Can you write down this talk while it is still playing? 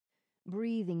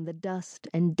Breathing the dust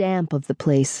and damp of the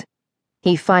place,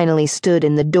 he finally stood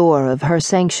in the door of her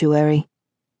sanctuary.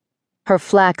 Her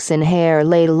flaxen hair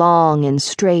lay long and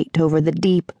straight over the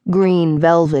deep green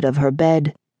velvet of her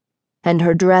bed, and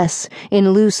her dress,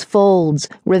 in loose folds,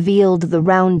 revealed the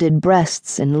rounded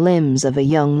breasts and limbs of a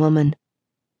young woman.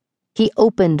 He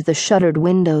opened the shuttered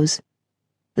windows.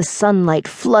 The sunlight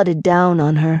flooded down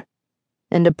on her,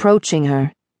 and approaching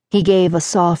her, he gave a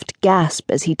soft gasp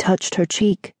as he touched her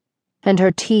cheek, and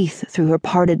her teeth through her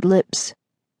parted lips,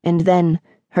 and then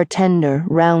her tender,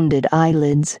 rounded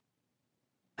eyelids.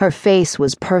 Her face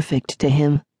was perfect to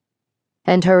him,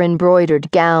 and her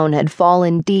embroidered gown had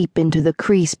fallen deep into the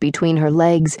crease between her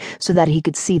legs so that he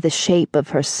could see the shape of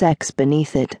her sex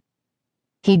beneath it.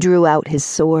 He drew out his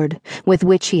sword, with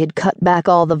which he had cut back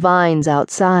all the vines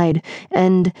outside,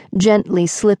 and, gently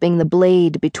slipping the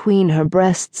blade between her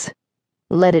breasts,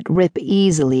 let it rip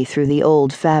easily through the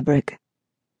old fabric.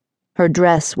 Her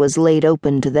dress was laid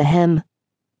open to the hem,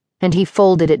 and he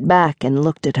folded it back and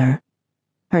looked at her.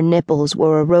 Her nipples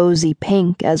were a rosy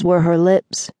pink, as were her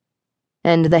lips,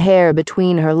 and the hair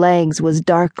between her legs was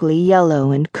darkly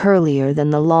yellow and curlier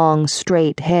than the long,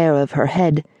 straight hair of her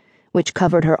head, which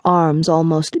covered her arms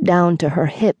almost down to her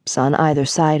hips on either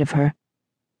side of her.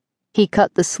 He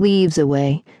cut the sleeves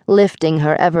away, lifting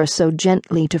her ever so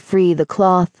gently to free the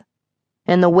cloth,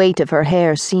 and the weight of her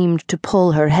hair seemed to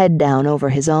pull her head down over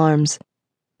his arms,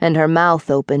 and her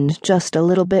mouth opened just a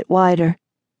little bit wider.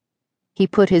 He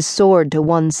put his sword to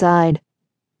one side.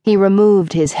 He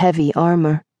removed his heavy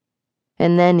armor,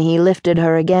 and then he lifted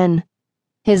her again,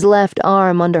 his left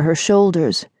arm under her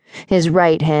shoulders, his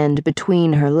right hand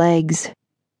between her legs,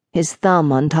 his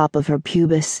thumb on top of her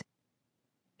pubis.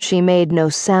 She made no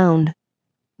sound,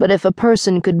 but if a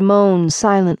person could moan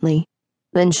silently,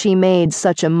 then she made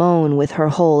such a moan with her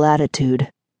whole attitude.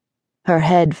 Her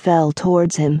head fell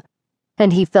towards him,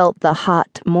 and he felt the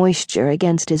hot moisture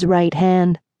against his right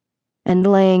hand, and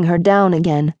laying her down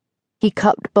again, he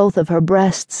cupped both of her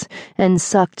breasts and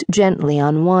sucked gently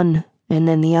on one and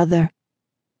then the other.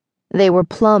 They were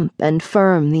plump and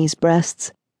firm, these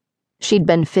breasts. She'd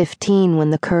been 15 when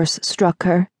the curse struck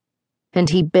her, and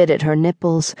he bit at her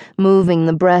nipples, moving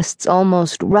the breasts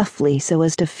almost roughly so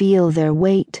as to feel their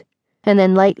weight, and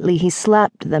then lightly he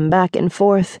slapped them back and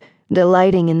forth,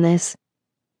 delighting in this.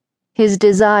 His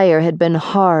desire had been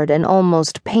hard and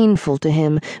almost painful to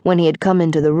him when he had come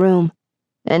into the room,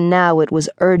 and now it was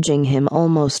urging him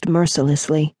almost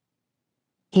mercilessly.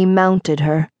 He mounted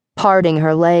her, parting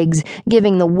her legs,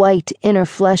 giving the white inner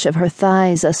flesh of her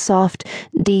thighs a soft,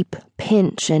 deep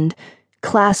pinch, and,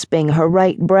 clasping her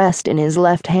right breast in his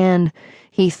left hand,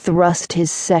 he thrust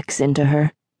his sex into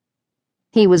her.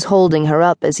 He was holding her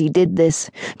up as he did this,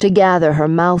 to gather her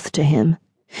mouth to him,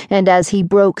 and as he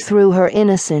broke through her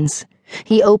innocence,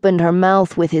 he opened her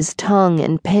mouth with his tongue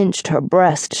and pinched her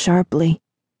breast sharply.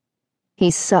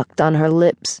 He sucked on her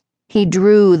lips, he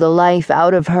drew the life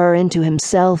out of her into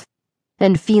himself,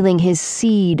 and feeling his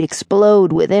seed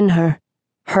explode within her,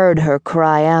 heard her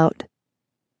cry out.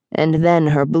 And then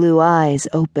her blue eyes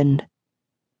opened.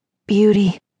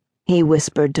 "Beauty," he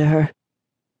whispered to her.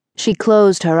 She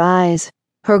closed her eyes,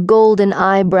 her golden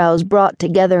eyebrows brought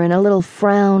together in a little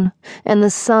frown, and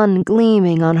the sun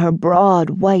gleaming on her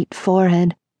broad white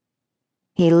forehead.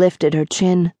 He lifted her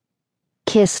chin,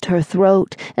 kissed her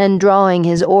throat, and drawing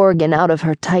his organ out of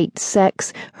her tight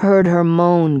sex, heard her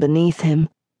moan beneath him.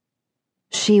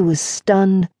 She was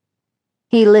stunned.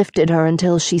 He lifted her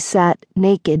until she sat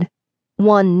naked,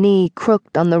 one knee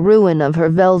crooked on the ruin of her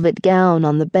velvet gown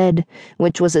on the bed,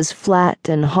 which was as flat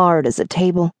and hard as a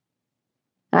table.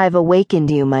 "I've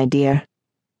awakened you, my dear,"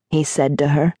 he said to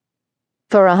her.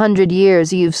 "For 100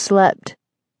 years you've slept,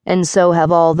 and so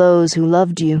have all those who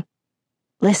loved you.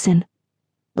 Listen,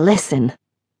 listen.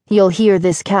 You'll hear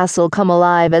this castle come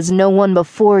alive as no one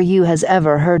before you has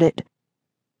ever heard it."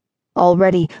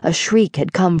 Already a shriek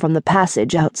had come from the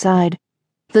passage outside.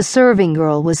 The serving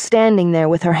girl was standing there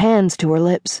with her hands to her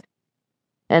lips,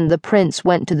 and the prince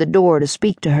went to the door to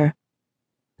speak to her.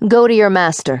 "Go to your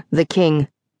master, the king.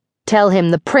 Tell him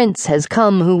the prince has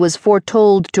come who was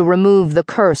foretold to remove the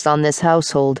curse on this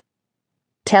household.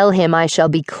 Tell him I shall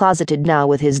be closeted now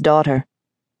with his daughter."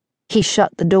 He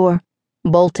shut the door,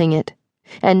 bolting it,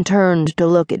 and turned to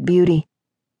look at Beauty.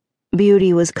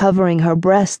 Beauty was covering her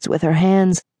breasts with her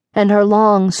hands, and her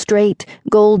long, straight,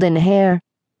 golden hair,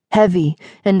 heavy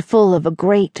and full of a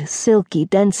great, silky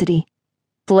density,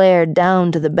 flared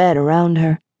down to the bed around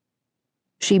her.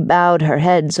 She bowed her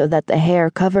head so that the hair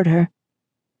covered her,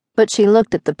 but she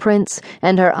looked at the prince,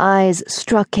 and her eyes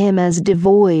struck him as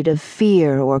devoid of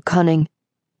fear or cunning.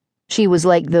 She was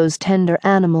like those tender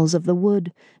animals of the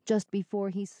wood just before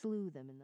he slew them in the